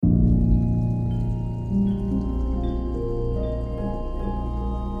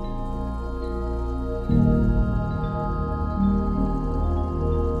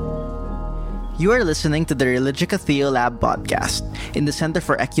You are listening to the Religica Theolab podcast in the Center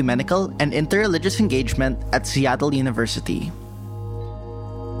for Ecumenical and Interreligious Engagement at Seattle University.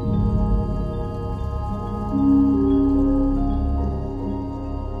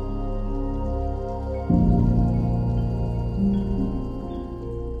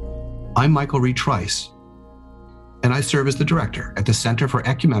 I'm Michael Reed Trice, and I serve as the director at the Center for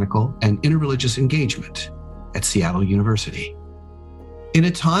Ecumenical and Interreligious Engagement at Seattle University. In a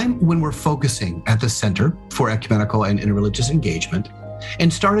time when we're focusing at the Center for Ecumenical and Interreligious Engagement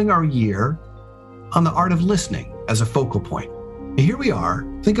and starting our year on the art of listening as a focal point. And here we are,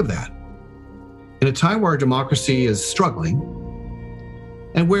 think of that, in a time where our democracy is struggling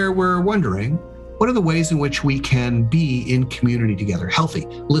and where we're wondering, what are the ways in which we can be in community together, healthy,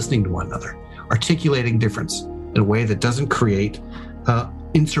 listening to one another, articulating difference in a way that doesn't create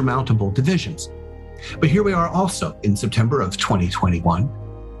insurmountable divisions. But here we are also in September of 2021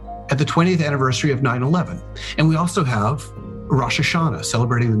 at the 20th anniversary of 9/11. And we also have Rosh Hashanah,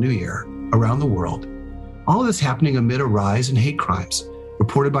 celebrating the new year around the world. All of this happening amid a rise in hate crimes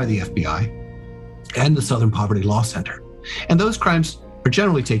reported by the FBI and the Southern Poverty Law Center. And those crimes are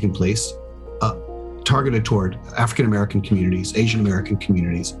generally taking place targeted toward African American communities, Asian American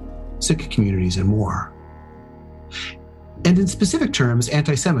communities, Sikh communities, and more. And in specific terms,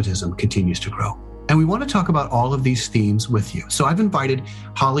 anti-Semitism continues to grow. And we want to talk about all of these themes with you. So I've invited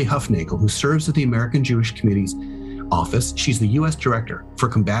Holly Hufnagel, who serves at the American Jewish Committee's office. She's the U.S. Director for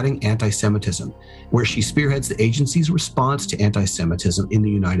Combating Anti-Semitism, where she spearheads the agency's response to anti-Semitism in the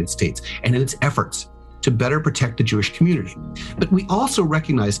United States and in its efforts to better protect the Jewish community. But we also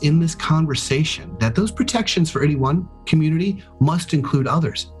recognize in this conversation that those protections for any one community must include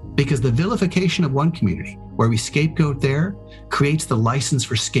others, because the vilification of one community, where we scapegoat there, creates the license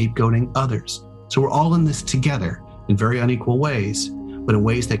for scapegoating others. So we're all in this together in very unequal ways, but in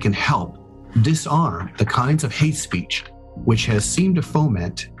ways that can help disarm the kinds of hate speech which has seemed to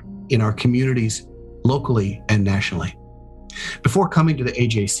foment in our communities locally and nationally. Before coming to the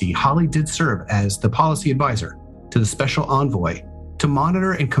AJC, Holly did serve as the policy advisor to the special envoy to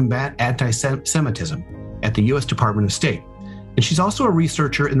monitor and combat anti-Semitism at the U.S. Department of State. And she's also a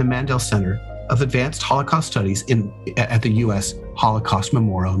researcher in the Mandel Center of Advanced Holocaust Studies at the U.S. Holocaust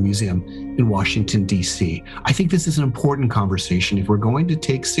Memorial Museum in Washington, D.C. I think this is an important conversation if we're going to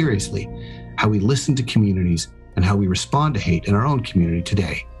take seriously how we listen to communities and how we respond to hate in our own community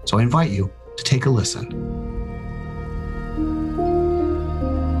today. So I invite you to take a listen.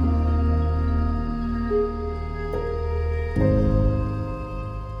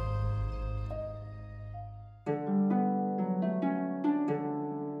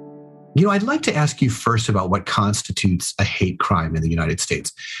 I'd like to ask you first about what constitutes a hate crime in the United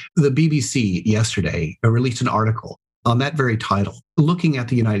States. The BBC yesterday released an article on that very title, looking at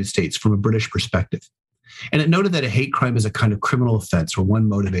the United States from a British perspective. And it noted that a hate crime is a kind of criminal offense or one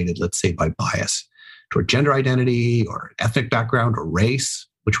motivated, let's say, by bias toward gender identity or ethnic background or race,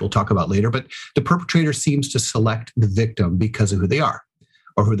 which we'll talk about later. But the perpetrator seems to select the victim because of who they are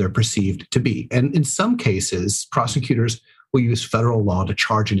or who they're perceived to be. And in some cases, prosecutors will use federal law to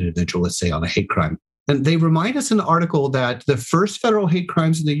charge an individual, let's say, on a hate crime. And they remind us in the article that the first federal hate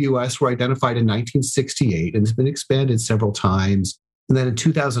crimes in the U.S. were identified in 1968 and has been expanded several times. And then in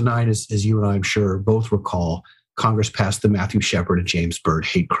 2009, as you and I, I'm sure, both recall, Congress passed the Matthew Shepard and James Byrd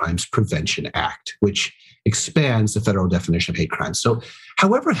Hate Crimes Prevention Act, which expands the federal definition of hate crimes. So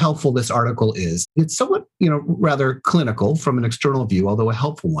however helpful this article is, it's somewhat, rather clinical from an external view, although a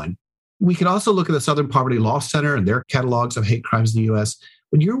helpful one. We could also look at the Southern Poverty Law Center and their catalogs of hate crimes in the U.S.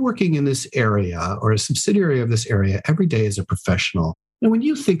 When you're working in this area or a subsidiary of this area every day as a professional, and when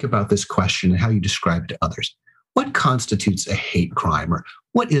you think about this question and how you describe it to others, what constitutes a hate crime, or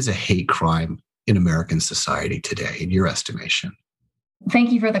what is a hate crime in American society today, in your estimation?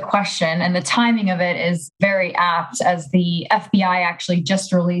 Thank you for the question. And the timing of it is very apt, as the FBI actually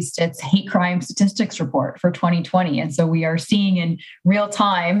just released its hate crime statistics report for 2020. And so we are seeing in real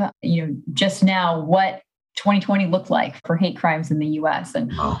time, just now what 2020 looked like for hate crimes in the US.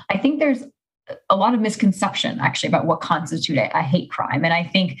 And I think there's a lot of misconception actually about what constitutes a hate crime. And I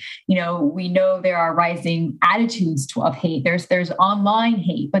think, we know there are rising attitudes of hate. There's online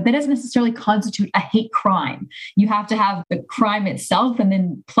hate, but that doesn't necessarily constitute a hate crime. You have to have the crime itself, and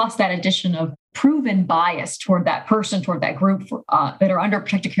then plus that addition of proven bias toward that person, toward that group that are under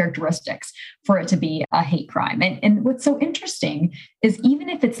protected characteristics for it to be a hate crime. And what's so interesting is even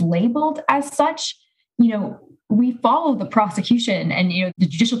if it's labeled as such, we follow the prosecution and the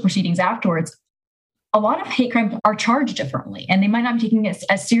judicial proceedings afterwards. A lot of hate crimes are charged differently, and they might not be taking it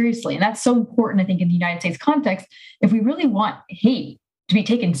as seriously. And that's so important, I think, in the United States context. If we really want hate to be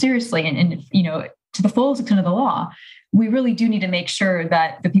taken seriously and to the fullest extent of the law, we really do need to make sure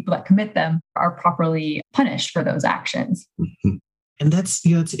that the people that commit them are properly punished for those actions. Mm-hmm. And that's,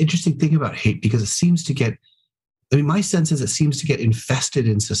 it's an interesting thing about hate, because it seems to get, my sense is it seems to get infested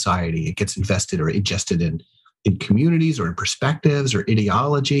in society. It gets infested or ingested in communities or in perspectives or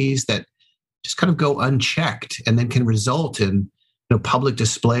ideologies that just kind of go unchecked and then can result in public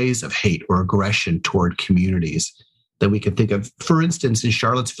displays of hate or aggression toward communities that we can think of. For instance, in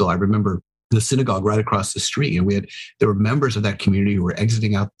Charlottesville, I remember the synagogue right across the street, and there were members of that community who were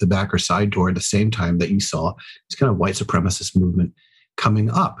exiting out the back or side door at the same time that you saw this kind of white supremacist movement coming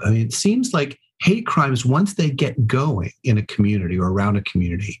up. I mean, it seems like hate crimes, once they get going in a community or around a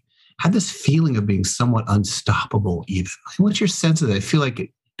community, have this feeling of being somewhat unstoppable even. What's your sense of that? I feel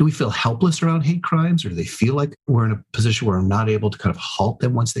like, do we feel helpless around hate crimes, or do they feel like we're in a position where we're not able to kind of halt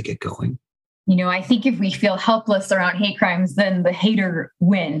them once they get going? I think if we feel helpless around hate crimes, then the hater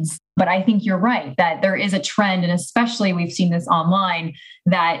wins. But I think you're right that there is a trend, and especially we've seen this online,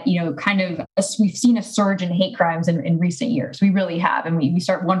 that, we've seen a surge in hate crimes in recent years. We really have. And we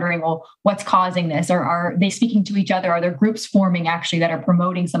start wondering, well, what's causing this? Or are they speaking to each other? Are there groups forming actually that are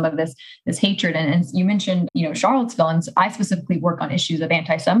promoting some of this hatred? And you mentioned, Charlottesville, and I specifically work on issues of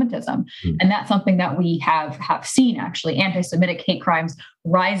anti-Semitism. Mm-hmm. And that's something that we have seen actually, anti-Semitic hate crimes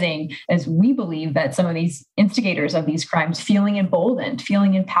rising, as we believe that some of these instigators of these crimes feeling emboldened,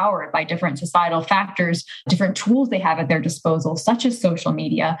 feeling empowered by different societal factors, different tools they have at their disposal, such as social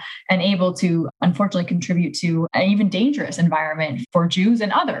media, and able to unfortunately contribute to an even dangerous environment for Jews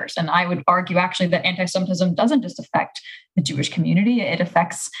and others. And I would argue actually that anti-Semitism doesn't just affect the Jewish community, it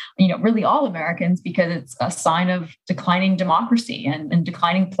affects, really all Americans, because it's a sign of declining democracy and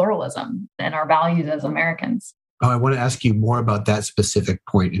declining pluralism and our values as Americans. I want to ask you more about that specific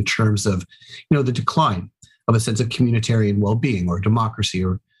point in terms of, the decline of a sense of communitarian well-being or democracy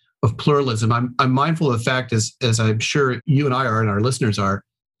or of pluralism. I'm mindful of the fact, as I'm sure you and I are and our listeners are,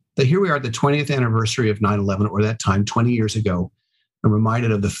 that here we are at the 20th anniversary of 9/11, or that time 20 years ago. I'm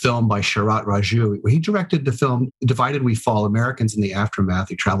reminded of the film by Sharat Raju, where he directed the film Divided We Fall, Americans in the Aftermath.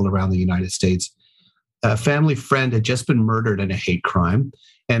 He traveled around the United States. A family friend had just been murdered in a hate crime.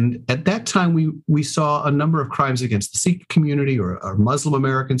 And at that time, we saw a number of crimes against the Sikh community or Muslim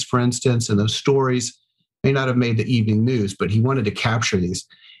Americans, for instance, and those stories may not have made the evening news, but he wanted to capture these.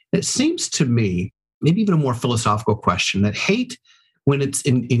 It seems to me, maybe even a more philosophical question, that hate, when it's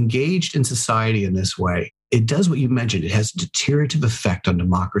engaged in society in this way, it does what you mentioned. It has a deteriorative effect on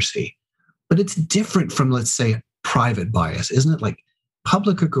democracy. But it's different from, let's say, private bias, isn't it? Like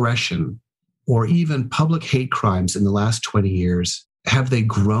public aggression or even public hate crimes in the last 20 years. Have they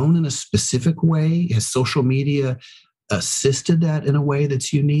grown in a specific way? Has social media assisted that in a way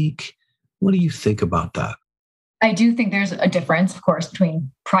that's unique? What do you think about that? I do think there's a difference, of course,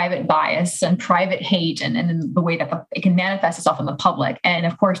 between private bias and private hate and the way that it can manifest itself in the public. And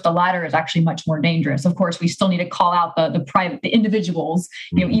of course, the latter is actually much more dangerous. Of course, we still need to call out the individuals,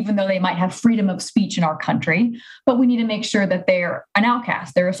 even though they might have freedom of speech in our country, but we need to make sure that they're an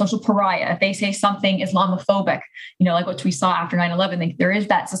outcast. They're a social pariah. If they say something Islamophobic, like what we saw after 9/11, there is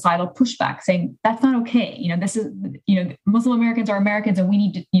that societal pushback saying that's not okay. This is, Muslim Americans are Americans and we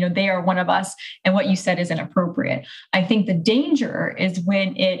need to, they are one of us. And what you said is inappropriate. I think the danger is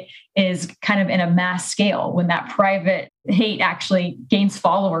when it is kind of in a mass scale, when that private hate actually gains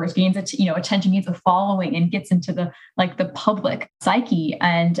followers, gains attention, gains a following, and gets into the public psyche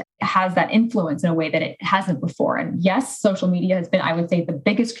and has that influence in a way that it hasn't before. And yes, social media has been, I would say, the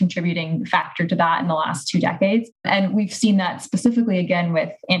biggest contributing factor to that in the last 2 decades. And we've seen that specifically again with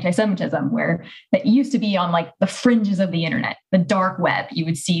anti-Semitism, where that used to be on the fringes of the internet, the dark web. You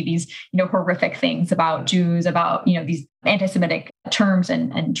would see these, horrific things about Jews, about, these anti-Semitic terms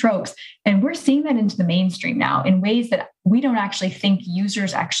and tropes. And we're seeing that into the mainstream now in ways that we don't actually think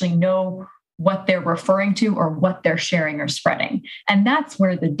users actually know what they're referring to or what they're sharing or spreading. And that's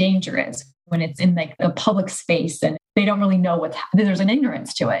where the danger is, when it's in a public space and they don't really know there's an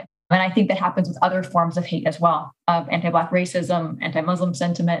ignorance to it. And I think that happens with other forms of hate as well, of anti-Black racism, anti-Muslim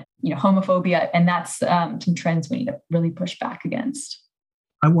sentiment, homophobia. And that's some trends we need to really push back against.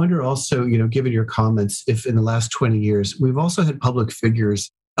 I wonder also, given your comments, if in the last 20 years, we've also had public figures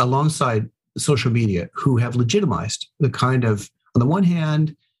alongside social media who have legitimized the kind of, on the one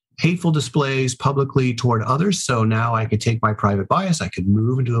hand, hateful displays publicly toward others. So now I could take my private bias, I could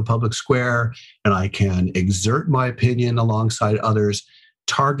move into a public square, and I can exert my opinion alongside others,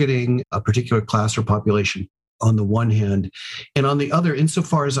 targeting a particular class or population on the one hand. And on the other,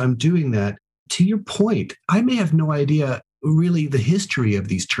 insofar as I'm doing that, to your point, I may have no idea really the history of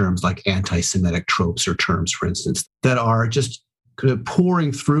these terms like anti-Semitic tropes or terms, for instance, that are just kind of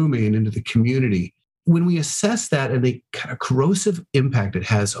pouring through me and into the community. When we assess that and the kind of corrosive impact it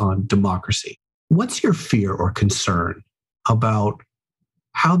has on democracy, what's your fear or concern about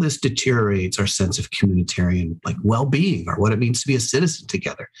how this deteriorates our sense of communitarian well-being, or what it means to be a citizen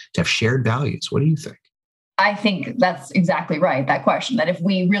together, to have shared values? What do you think? I think that's exactly right. That question, that if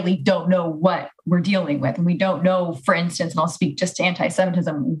we really don't know what we're dealing with, and we don't know, for instance, and I'll speak just to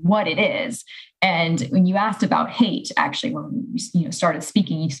anti-Semitism, what it is. And when you asked about hate, actually, when you started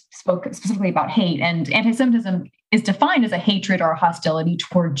speaking, you spoke specifically about hate. And anti-Semitism is defined as a hatred or a hostility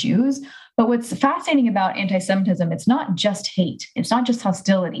toward Jews. But what's fascinating about anti-Semitism, it's not just hate. It's not just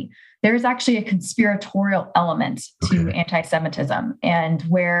hostility. There is actually a conspiratorial element to anti-Semitism, and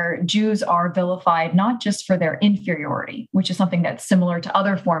where Jews are vilified not just for their inferiority, which is something that's similar to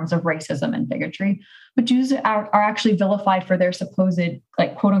other forms of racism and bigotry, but Jews are actually vilified for their supposed,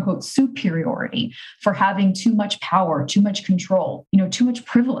 quote unquote, superiority, for having too much power, too much control, too much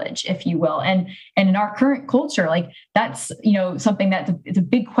privilege, if you will. And in our current culture, that's, something that's it's a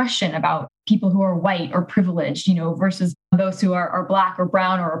big question about people who are white or privileged, versus those who are black or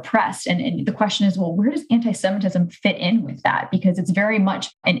brown or oppressed. And the question is, well, where does anti-Semitism fit in with that? Because it's very much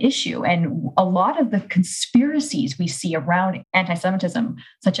an issue. And a lot of the conspiracies we see around anti-Semitism,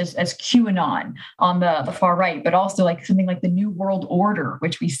 such as QAnon on the far right, but also something like the New World Order,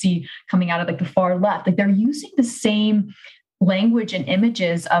 which we see coming out of the far left, they're using the same language and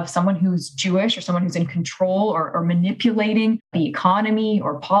images of someone who's Jewish or someone who's in control or manipulating the economy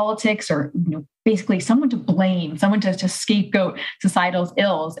or politics, or basically someone to blame, someone to scapegoat societal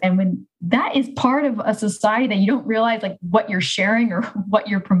ills. And when that is part of a society that you don't realize what you're sharing or what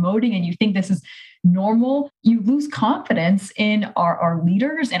you're promoting, and you think this is normal, you lose confidence in our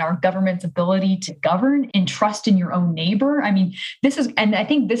leaders and our government's ability to govern, and trust in your own neighbor. I mean, I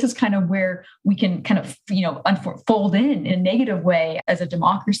think this is kind of where we can kind of, fold in a negative way as a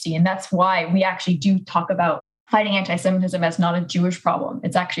democracy. And that's why we actually do talk about fighting anti-Semitism as not a Jewish problem.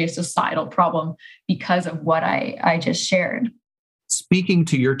 It's actually a societal problem because of what I just shared. Speaking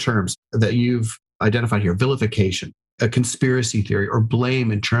to your terms that you've identified here, vilification, a conspiracy theory, or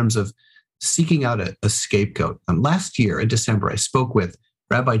blame in terms of seeking out a scapegoat. Last year in December, I spoke with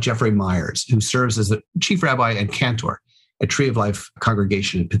Rabbi Jeffrey Myers, who serves as the chief rabbi and cantor at Tree of Life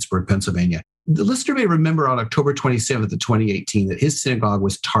congregation in Pittsburgh, Pennsylvania. The listener may remember on October 27th of 2018 that his synagogue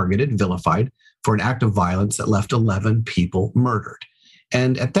was targeted, vilified, for an act of violence that left 11 people murdered.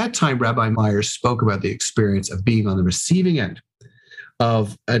 And at that time, Rabbi Myers spoke about the experience of being on the receiving end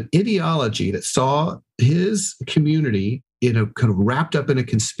of an ideology that saw his community kind of wrapped up in a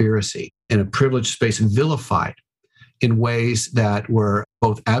conspiracy, in a privileged space, and vilified in ways that were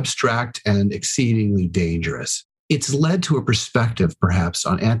both abstract and exceedingly dangerous. It's led to a perspective, perhaps,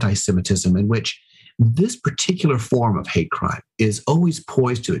 on anti-Semitism in which this particular form of hate crime is always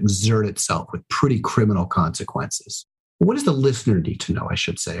poised to exert itself with pretty criminal consequences. What does the listener need to know, I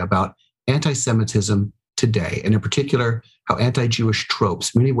should say, about anti-Semitism today, and in particular, how anti-Jewish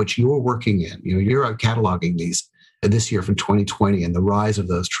tropes, many of which you're working in, you're cataloging these this year from 2020 and the rise of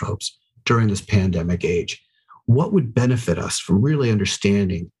those tropes during this pandemic age. What would benefit us from really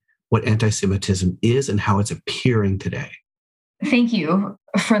understanding what anti-Semitism is and how it's appearing today? Thank you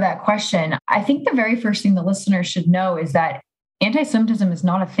for that question. I think the very first thing the listener should know is that anti-Semitism is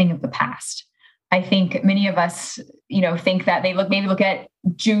not a thing of the past. I think many of us, think that they look at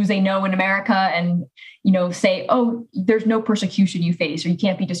Jews they know in America and, say, oh, there's no persecution you face, or you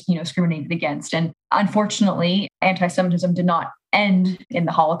can't be just, discriminated against. And unfortunately, anti-Semitism did not end in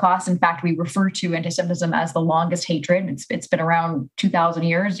the Holocaust. In fact, we refer to anti-Semitism as the longest hatred. It's been around 2,000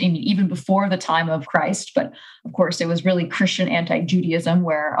 years, even before the time of Christ. But of course, it was really Christian anti-Judaism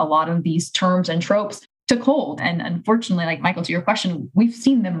where a lot of these terms and tropes took hold. And unfortunately, Michael, to your question, we've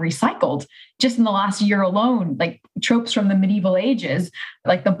seen them recycled just in the last year alone, tropes from the medieval ages,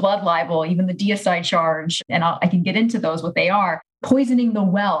 like the blood libel, even the deicide charge. And I can get into those, what they are. Poisoning the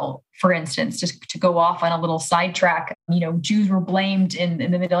well, for instance, just to go off on a little sidetrack, Jews were blamed in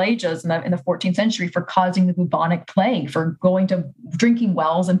the Middle Ages, in the 14th century, for causing the bubonic plague, for going to drinking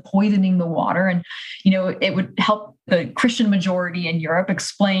wells and poisoning the water. And, it would help the Christian majority in Europe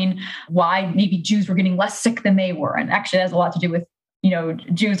explain why maybe Jews were getting less sick than they were. And actually, it has a lot to do with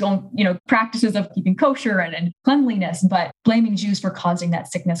Jews' own, practices of keeping kosher and cleanliness, but blaming Jews for causing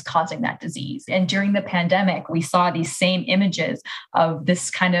that sickness, causing that disease. And during the pandemic, we saw these same images of this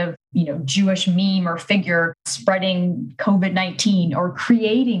kind of, Jewish meme or figure spreading COVID-19 or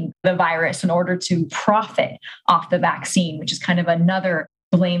creating the virus in order to profit off the vaccine, which is kind of another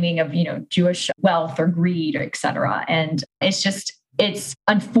blaming of, Jewish wealth or greed, or et cetera. And it's just, it's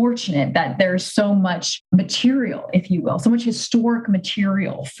unfortunate that there's so much material, if you will, so much historic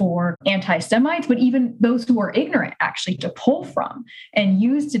material for anti-Semites, but even those who are ignorant actually to pull from and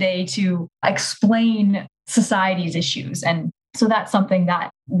use today to explain society's issues. And so that's something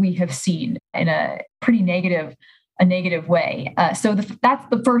that we have seen in a pretty negative way. So that's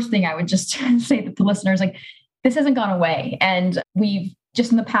the first thing I would just say to the listeners, like, this hasn't gone away. And we've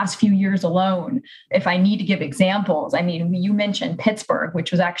just in the past few years alone, if I need to give examples, I mean, you mentioned Pittsburgh,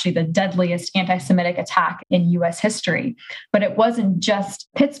 which was actually the deadliest anti-Semitic attack in US history. But it wasn't just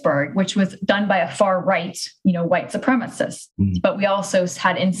Pittsburgh, which was done by a far right, white supremacist. But we also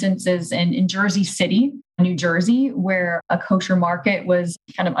had instances in Jersey City, New Jersey, where a kosher market was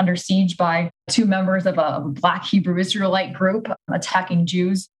kind of under siege by two members of a Black Hebrew Israelite group attacking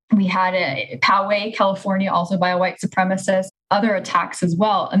Jews. We had Poway, California, also by a white supremacist, other attacks as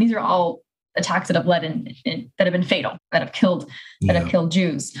well. And these are all attacks that have led that have been fatal, that have killed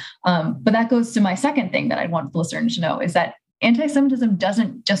Jews. But that goes to my second thing that I want the listeners to know is that anti-Semitism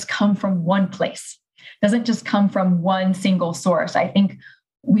doesn't just come from one place, doesn't just come from one single source. I think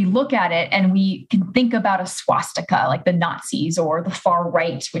we look at it and we can think about a swastika like the Nazis or the far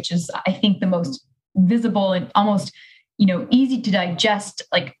right, which is, I think, the most visible and almost easy to digest,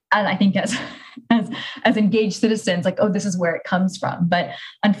 like, I think as engaged citizens, like, oh, this is where it comes from. But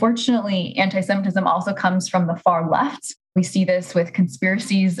unfortunately, anti-Semitism also comes from the far left. We see this with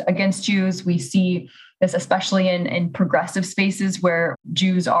conspiracies against Jews. We see this especially in progressive spaces where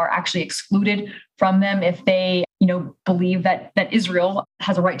Jews are actually excluded from them if they, believe that Israel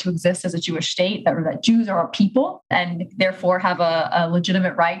has a right to exist as a Jewish state, that Jews are a people and therefore have a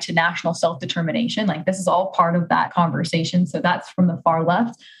legitimate right to national self-determination. Like, this is all part of that conversation. So that's from the far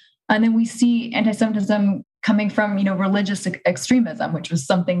left. And then we see anti-Semitism coming from, religious extremism, which was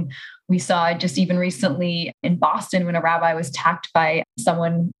something we saw just even recently in Boston when a rabbi was attacked by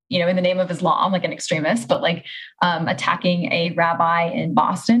someone, in the name of Islam, like an extremist, but attacking a rabbi in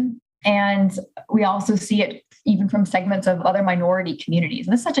Boston. And we also see it even from segments of other minority communities.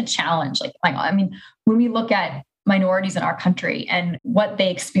 And it's such a challenge. When we look at minorities in our country and what they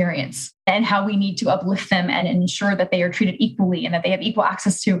experience and how we need to uplift them and ensure that they are treated equally and that they have equal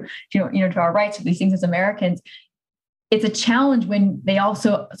access to our rights, to these things as Americans, it's a challenge when they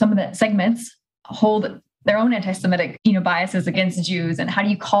also, some of the segments hold their own anti-Semitic, biases against Jews. And how do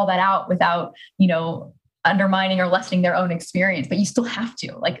you call that out without, undermining or lessening their own experience? But you still have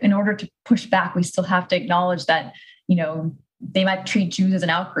to, in order to push back, we still have to acknowledge that, they might treat Jews as an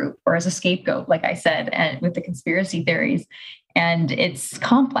outgroup or as a scapegoat, like I said, and with the conspiracy theories, and it's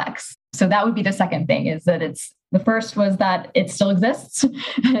complex. So that would be the second thing, is that the first was that it still exists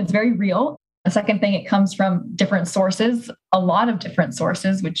and it's very real. The second thing, it comes from different sources, a lot of different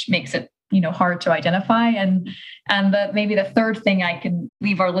sources, which makes it, hard to identify. And maybe the third thing I can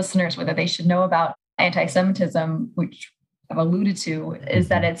leave our listeners with that they should know about anti-Semitism, which I've alluded to, is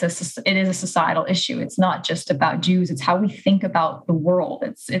that it is a societal issue. It's not just about Jews. It's how we think about the world.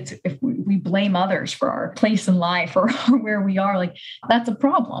 It's if we blame others for our place in life or where we are, that's a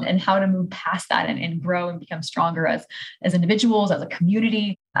problem, and how to move past that and grow and become stronger as individuals, as a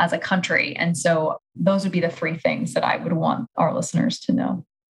community, as a country. And so those would be the three things that I would want our listeners to know.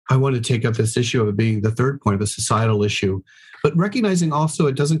 I want to take up this issue of it being the third point of a societal issue, but recognizing also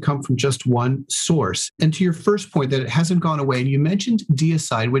it doesn't come from just one source. And to your first point, that it hasn't gone away. And you mentioned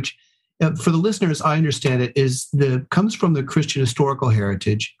deicide, which for the listeners, I understand it comes from the Christian historical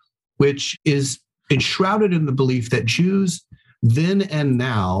heritage, which is enshrouded in the belief that Jews then and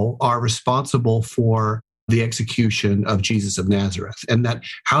now are responsible for the execution of Jesus of Nazareth. And that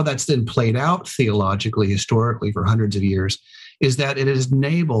how that's then played out theologically, historically for hundreds of years, is that it has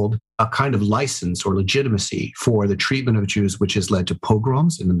enabled a kind of license or legitimacy for the treatment of Jews, which has led to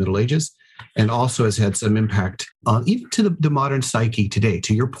pogroms in the Middle Ages, and also has had some impact on even to the modern psyche today.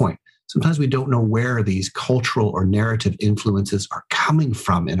 To your point, sometimes we don't know where these cultural or narrative influences are coming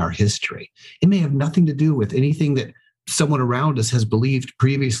from in our history. It may have nothing to do with anything that someone around us has believed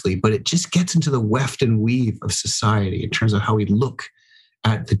previously, but it just gets into the weft and weave of society in terms of how we look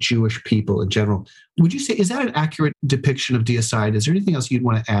at the Jewish people in general. Would you say, is that an accurate depiction of deicide? Is there anything else you'd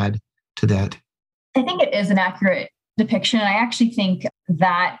want to add to that? I think it is an accurate depiction. I actually think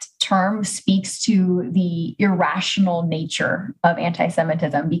that term speaks to the irrational nature of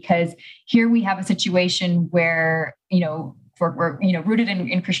anti-Semitism, because here we have a situation where, we're rooted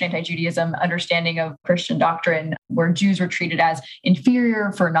in Christian anti-Judaism, understanding of Christian doctrine, where Jews were treated as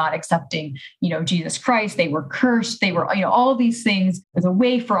inferior for not accepting, Jesus Christ. They were cursed. They were, all of these things as a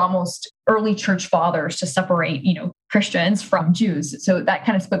way for almost early church fathers to separate, Christians from Jews. So that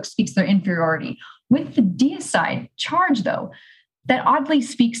kind of speaks to their inferiority. With the deicide charge, though, that oddly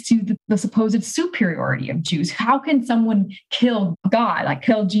speaks to the supposed superiority of Jews. How can someone kill God, like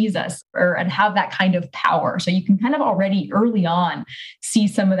kill Jesus, and have that kind of power? So you can kind of already early on see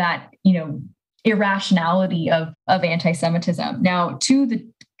some of that, irrationality of anti-Semitism. Now, to the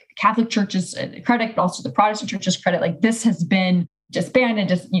Catholic Church's credit, but also the Protestant Church's credit, like this has been disbanded,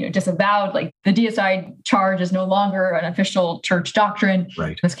 disavowed. Like the deicide charge is no longer an official church doctrine.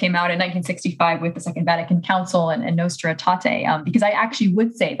 Right. This came out in 1965 with the Second Vatican Council and Nostra Aetate, because I actually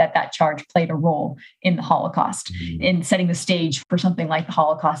would say that charge played a role in the Holocaust, in setting the stage for something like the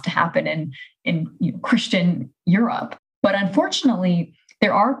Holocaust to happen in Christian Europe. But unfortunately,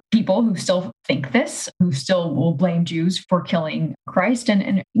 there are people who still think this, who still will blame Jews for killing Christ.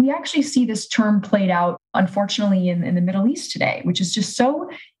 And we actually see this term played out, unfortunately, in the Middle East today, which is just so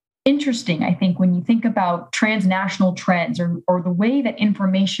interesting, I think, when you think about transnational trends or the way that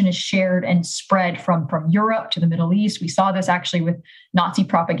information is shared and spread from Europe to the Middle East. We saw this actually with Nazi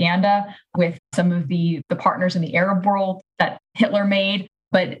propaganda, with some of the partners in the Arab world that Hitler made,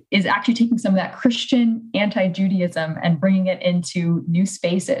 but is actually taking some of that Christian anti-Judaism and bringing it into new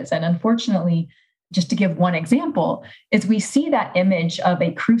spaces. And unfortunately, just to give one example, is we see that image of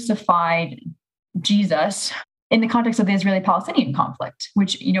a crucified Jesus in the context of the Israeli-Palestinian conflict,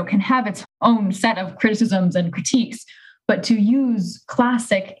 which can have its own set of criticisms and critiques. But to use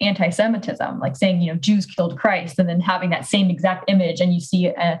classic anti-Semitism, like saying, Jews killed Christ, and then having that same exact image, and you see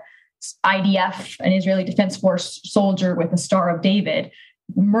a IDF, an Israeli Defense Force soldier with the Star of David,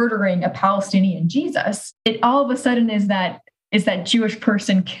 murdering a Palestinian Jesus, it all of a sudden is that Jewish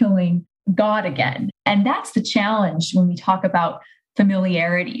person killing God again. And that's the challenge when we talk about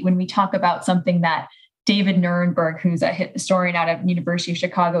familiarity, when we talk about something that David Nuremberg, who's a historian out of University of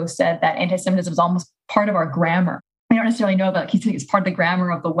Chicago, said that anti-Semitism is almost part of our grammar. I don't necessarily know about, he's saying it's part of the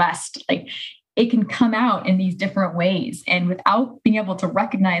grammar of the West. Like it can come out in these different ways. And without being able to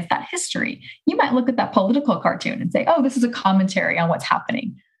recognize that history, you might look at that political cartoon and say, oh, this is a commentary on what's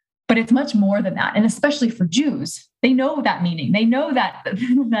happening. But it's much more than that. And especially for Jews, they know that meaning. They know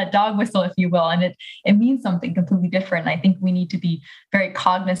that dog whistle, if you will, and it means something completely different. And I think we need to be very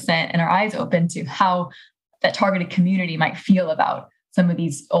cognizant and our eyes open to how that targeted community might feel about some of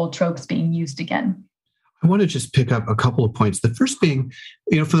these old tropes being used again. I want to just pick up a couple of points. The first being,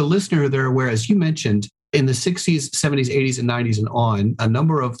 for the listener, they're aware, as you mentioned, in the 60s, 70s, 80s, and 90s and on, a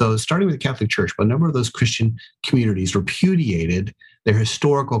number of those, starting with the Catholic Church, but a number of those Christian communities repudiated their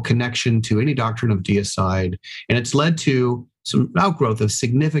historical connection to any doctrine of deicide. And it's led to some outgrowth of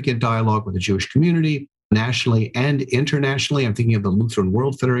significant dialogue with the Jewish community, nationally and internationally. I'm thinking of the Lutheran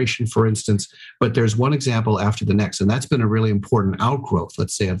World Federation, for instance, but there's one example after the next. And that's been a really important outgrowth,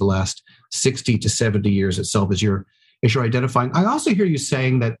 let's say, of the last 60 to 70 years itself, as you're identifying. I also hear you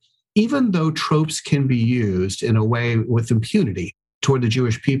saying that even though tropes can be used in a way with impunity toward the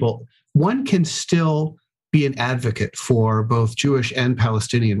Jewish people, one can still be an advocate for both Jewish and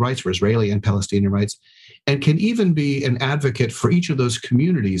Palestinian rights, for Israeli and Palestinian rights, and can even be an advocate for each of those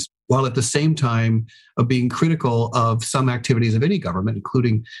communities, while at the same time of being critical of some activities of any government,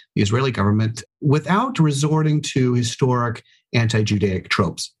 including the Israeli government, without resorting to historic anti-Judaic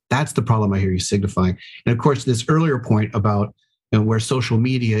tropes. That's the problem I hear you signifying. And of course, this earlier point about where social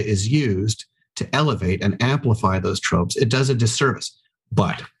media is used to elevate and amplify those tropes, it does a disservice.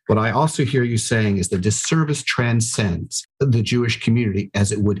 But what I also hear you saying is the disservice transcends the Jewish community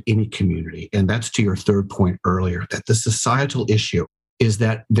as it would any community. And that's to your third point earlier, that the societal issue is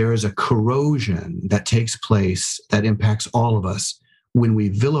that there is a corrosion that takes place that impacts all of us when we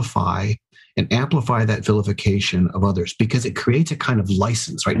vilify and amplify that vilification of others, because it creates a kind of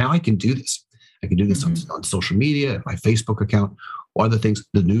license. Right now I can do this. I can do this on social media, my Facebook account, or other things.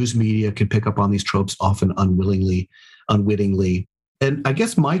 The news media can pick up on these tropes, often unwittingly. And I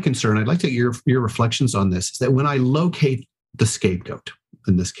guess my concern, I'd like to get your reflections on this, is that when I locate the scapegoat,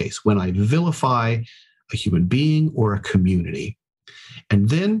 in this case, when I vilify a human being or a community, and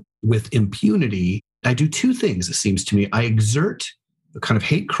then with impunity, I do two things, it seems to me. I exert a kind of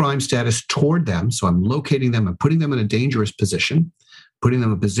hate crime status toward them. So I'm locating them and putting them in a dangerous position, putting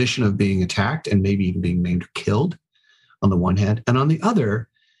them in a position of being attacked and maybe even being maimed or killed on the one hand. And on the other,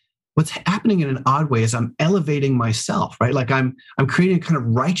 what's happening in an odd way is I'm elevating myself, right? Like I'm creating a kind of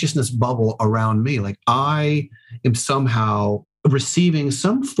righteousness bubble around me. Like I am somehow receiving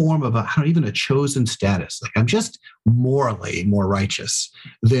some form of even a chosen status. Like I'm just morally more righteous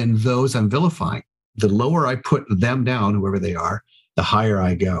than those I'm vilifying. The lower I put them down, whoever they are, the higher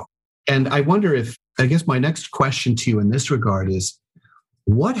I go. And I wonder I guess my next question to you in this regard is,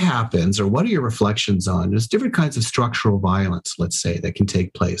 what happens, or what are your reflections on, there's different kinds of structural violence, let's say, that can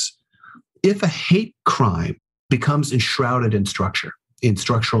take place if a hate crime becomes enshrouded in structure, in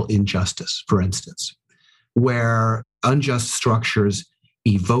structural injustice, for instance, where unjust structures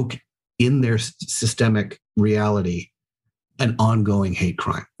evoke in their systemic reality an ongoing hate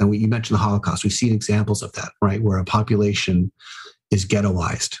crime. And you mentioned the Holocaust. We've seen examples of that, right? Where a population is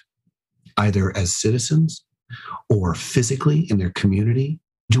ghettoized, either as citizens or physically in their community.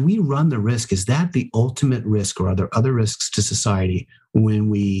 Do we run the risk? Is that the ultimate risk, or are there other risks to society when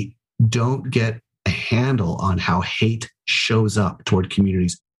we don't get a handle on how hate shows up toward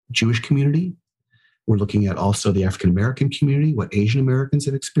communities? Jewish community. We're looking at also the African American community, what Asian Americans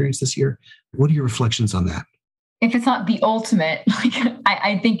have experienced this year. What are your reflections on that? If it's not the ultimate,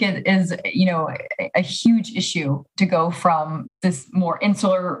 I think it is, a huge issue to go from this more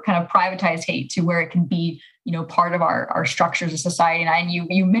insular kind of privatized hate to where it can be, part of our structures of society. And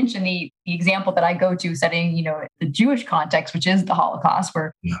you mentioned the example that I go to setting, the Jewish context, which is the Holocaust,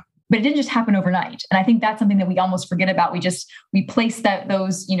 but it didn't just happen overnight. And I think that's something that we almost forget about. We place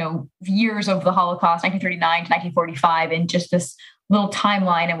those years of the Holocaust, 1939 to 1945, in just this little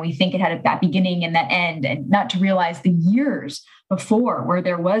timeline, and we think it had that beginning and that end, and not to realize the years before, where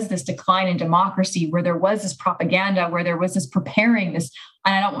there was this decline in democracy, where there was this propaganda, where there was this preparing this,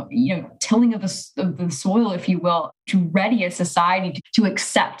 tilling of the soil, if you will, to ready a society to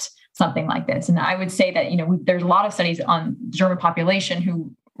accept something like this. And I would say that there's a lot of studies on the German population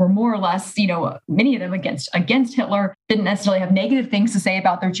who were more or less, many of them against Hitler, didn't necessarily have negative things to say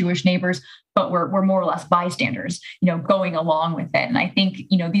about their Jewish neighbors, but were more or less bystanders, going along with it. And I think,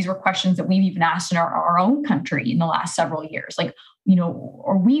 these were questions that we've even asked in our own country in the last several years. Like,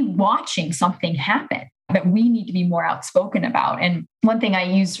 are we watching something happen that we need to be more outspoken about? And one thing I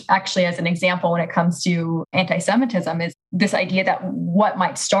use actually as an example when it comes to anti-Semitism is this idea that what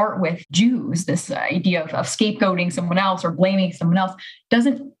might start with Jews, this idea of scapegoating someone else or blaming someone else,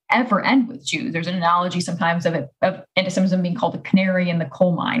 doesn't ever end with Jews. There's an analogy sometimes of anti-Semitism being called the canary in the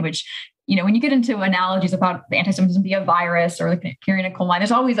coal mine, which, when you get into analogies about anti-Semitism being a virus or the canary in a coal mine,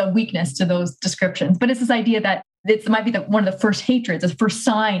 there's always a weakness to those descriptions. But it's this idea that it might be one of the first hatreds, the first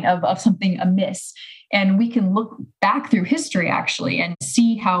sign of something amiss. And we can look back through history, actually, and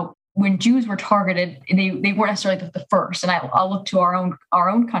see how when Jews were targeted, they weren't necessarily the first. And I'll look to our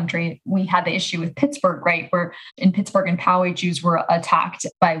own country. We had the issue with Pittsburgh, right, where in Pittsburgh and Poway, Jews were attacked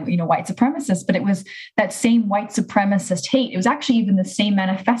by white supremacists. But it was that same white supremacist hate. It was actually even the same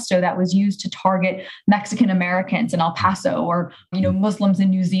manifesto that was used to target Mexican Americans in El Paso or Muslims in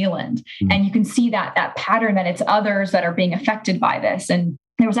New Zealand. And you can see that pattern, that it's others that are being affected by this. And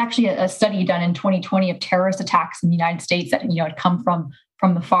there was actually a study done in 2020 of terrorist attacks in the United States that had come from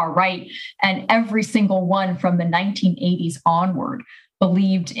the far right, and every single one from the 1980s onward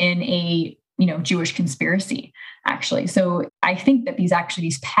believed in a Jewish conspiracy, actually. So I think that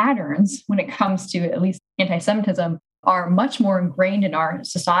these patterns, when it comes to at least anti-Semitism, are much more ingrained in our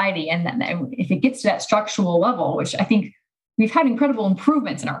society. And then if it gets to that structural level, which I think we've had incredible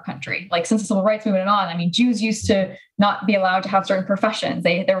improvements in our country, like since the civil rights movement on. I mean, Jews used to not be allowed to have certain professions.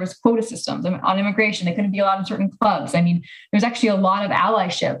 There was quota systems on immigration. They couldn't be allowed in certain clubs. I mean, there's actually a lot of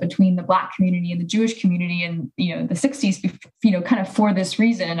allyship between the Black community and the Jewish community in, the 60s, kind of for this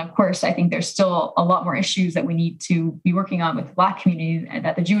reason. And of course, I think there's still a lot more issues that we need to be working on with the Black community and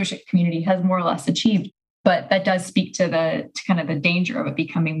that the Jewish community has more or less achieved. But that does speak to the danger of it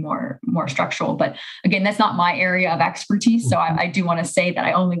becoming more structural. But again, that's not my area of expertise. So I do want to say that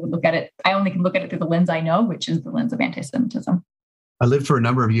I only can look at it through the lens I know, which is the lens of anti-Semitism. I lived for a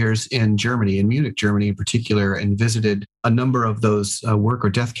number of years in Germany, in Munich, Germany in particular, and visited a number of those work or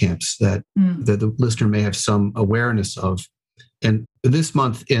death camps that the listener may have some awareness of. And this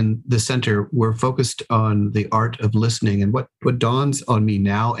month in the center, we're focused on the art of listening. And what dawns on me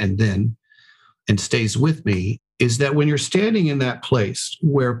now and then and stays with me is that when you're standing in that place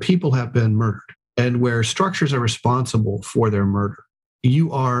where people have been murdered and where structures are responsible for their murder,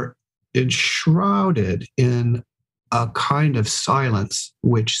 you are enshrouded in a kind of silence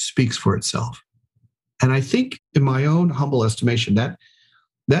which speaks for itself. And I think, in my own humble estimation,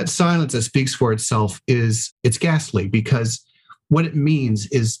 that silence that speaks for itself it's ghastly, because what it means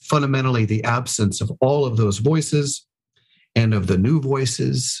is fundamentally the absence of all of those voices and of the new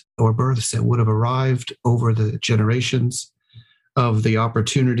voices or births that would have arrived over the generations, of the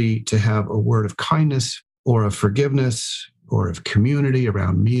opportunity to have a word of kindness or of forgiveness or of community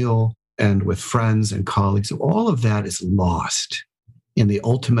around meal and with friends and colleagues. All of that is lost in the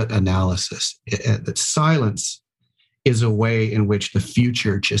ultimate analysis. That silence is a way in which the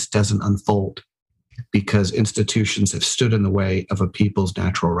future just doesn't unfold because institutions have stood in the way of a people's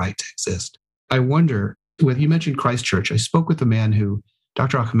natural right to exist. I wonder, you mentioned Christchurch. I spoke with a man who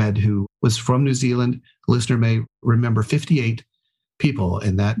Dr. Ahmed, who was from New Zealand, the listener may remember 58 people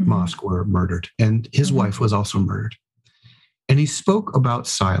in that mosque were murdered, and his wife was also murdered. And he spoke about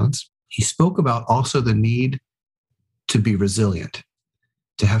silence. He spoke about also the need to be resilient,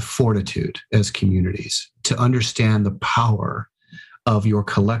 to have fortitude as communities, to understand the power of your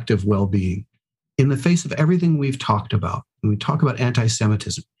collective well-being in the face of everything we've talked about. When we talk about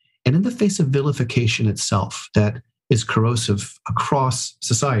anti-Semitism, and in the face of vilification itself that is corrosive across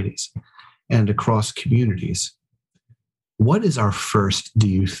societies and across communities. What is our first, do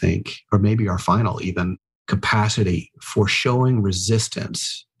you think, or maybe our final even, capacity for showing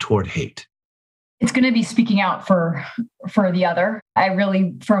resistance toward hate? It's going to be speaking out for the other. I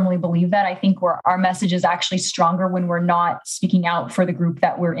really firmly believe that. I think our message is actually stronger when we're not speaking out for the group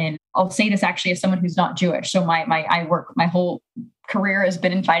that we're in. I'll say this actually as someone who's not Jewish. So my whole career has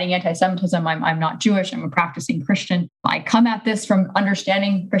been in fighting anti-Semitism. I'm not Jewish. I'm a practicing Christian. I come at this from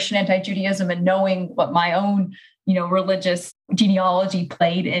understanding Christian anti-Judaism and knowing what my own religious genealogy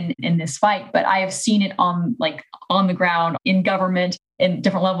played in this fight. But I have seen it on the ground, in government, in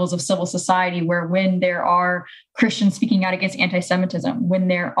different levels of civil society, where when there are Christians speaking out against anti-Semitism, when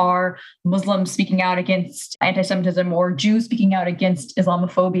there are Muslims speaking out against anti-Semitism, or Jews speaking out against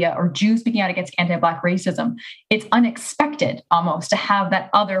Islamophobia, or Jews speaking out against anti-Black racism, it's unexpected almost to have that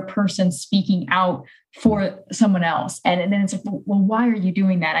other person speaking out for someone else. And then it's like, well, why are you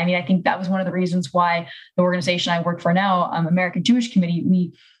doing that? I mean, I think that was one of the reasons why the organization I work for now, American Jewish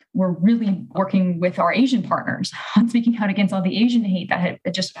Committee, we're really working with our Asian partners on speaking out against all the Asian hate that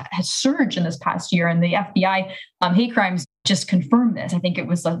had surged in this past year. And the FBI hate crimes just confirmed this. I think it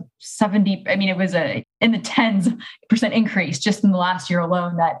was in the 10% increase just in the last year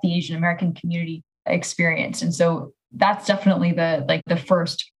alone that the Asian American community experienced. And so that's definitely the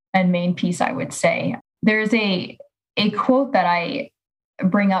first and main piece, I would say. There's a quote that I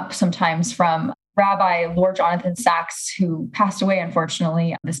bring up sometimes from Rabbi Lord Jonathan Sacks, who passed away,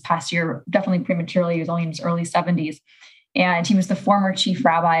 unfortunately, this past year, definitely prematurely. He was only in his early 70s. And he was the former chief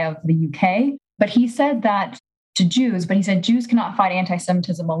rabbi of the UK. But he said that to Jews, Jews cannot fight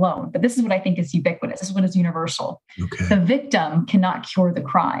anti-Semitism alone. But this is what I think is ubiquitous. This is what is universal. Okay. The victim cannot cure the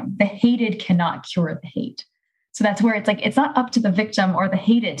crime. The hated cannot cure the hate. So that's where it's like, it's not up to the victim or the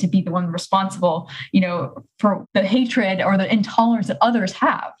hated to be the one responsible, for the hatred or the intolerance that others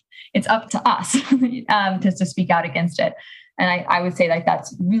have. It's up to us to speak out against it. And I would say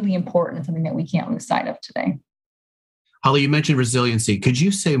that's really important and something that we can't lose sight of today. Holly, you mentioned resiliency. Could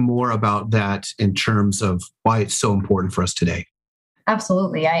you say more about that in terms of why it's so important for us today?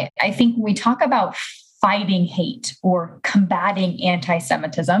 Absolutely. I think when we talk about fighting hate or combating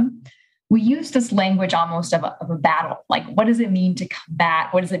anti-Semitism, we use this language almost of a battle. Like, what does it mean to combat?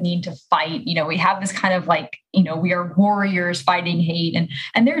 What does it mean to fight? We have this kind of we are warriors fighting hate.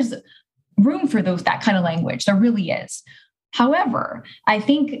 And there's room for that kind of language. There really is. However, I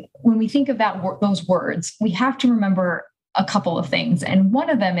think when we think of those words, we have to remember a couple of things. And one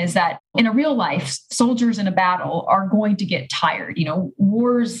of them is that in a real life, soldiers in a battle are going to get tired.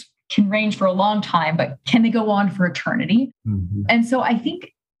 Wars can range for a long time, but can they go on for eternity? Mm-hmm. And so I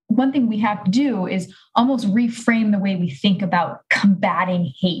think one thing we have to do is almost reframe the way we think about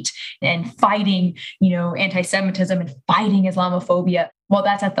combating hate and fighting, anti-Semitism and fighting Islamophobia. Well,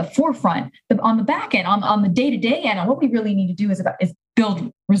 that's at the forefront. But on the back end, on the day-to-day end, what we really need to do is build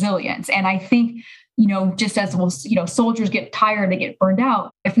resilience. And I think, just as soldiers get tired, they get burned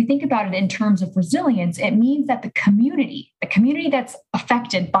out. If we think about it in terms of resilience, it means that the community that's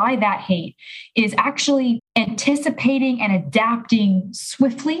affected by that hate is actually anticipating and adapting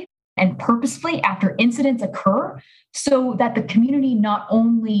swiftly and purposefully after incidents occur, so that the community not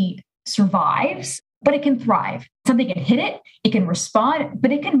only survives, but it can thrive. Something can hit it, it can respond,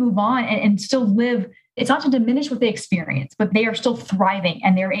 but it can move on and still live. It's not to diminish what they experience, but they are still thriving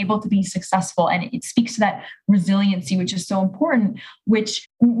and they're able to be successful. And it speaks to that resiliency, which is so important, which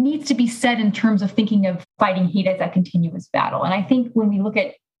needs to be said in terms of thinking of fighting hate as that continuous battle. And I think when we look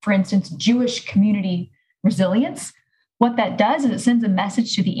at, for instance, Jewish community resilience, what that does is it sends a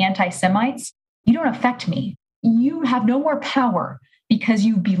message to the anti-Semites: you don't affect me. You have no more power because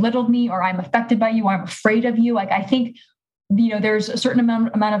you belittled me, or I'm affected by you, or I'm afraid of you. I think, there's a certain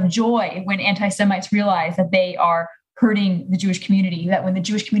amount of joy when anti-Semites realize that they are hurting the Jewish community, that when the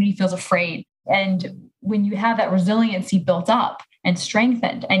Jewish community feels afraid. And when you have that resiliency built up and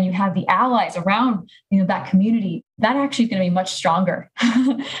strengthened, and you have the allies around, that community, that actually is going to be much stronger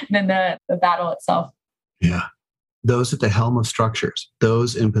than the battle itself. Yeah. Those at the helm of structures,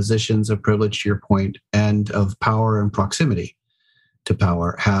 those in positions of privilege, to your point, and of power and proximity to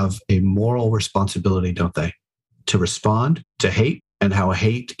power, have a moral responsibility, don't they? To respond to hate and how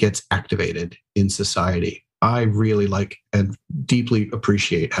hate gets activated in society. I really like and deeply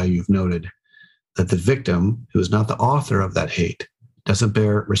appreciate how you've noted that the victim, who is not the author of that hate, doesn't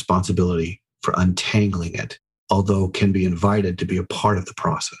bear responsibility for untangling it, although can be invited to be a part of the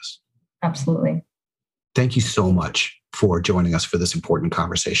process. Absolutely. Thank you so much for joining us for this important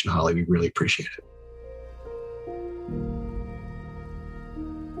conversation, Holly. We really appreciate it.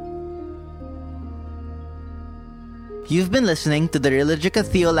 You've been listening to the Religica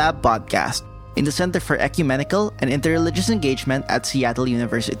Theolab podcast in the Center for Ecumenical and Interreligious Engagement at Seattle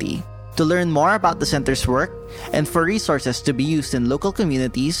University. To learn more about the center's work and for resources to be used in local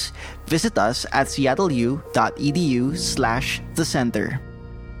communities, visit us at seattleu.edu/thecenter.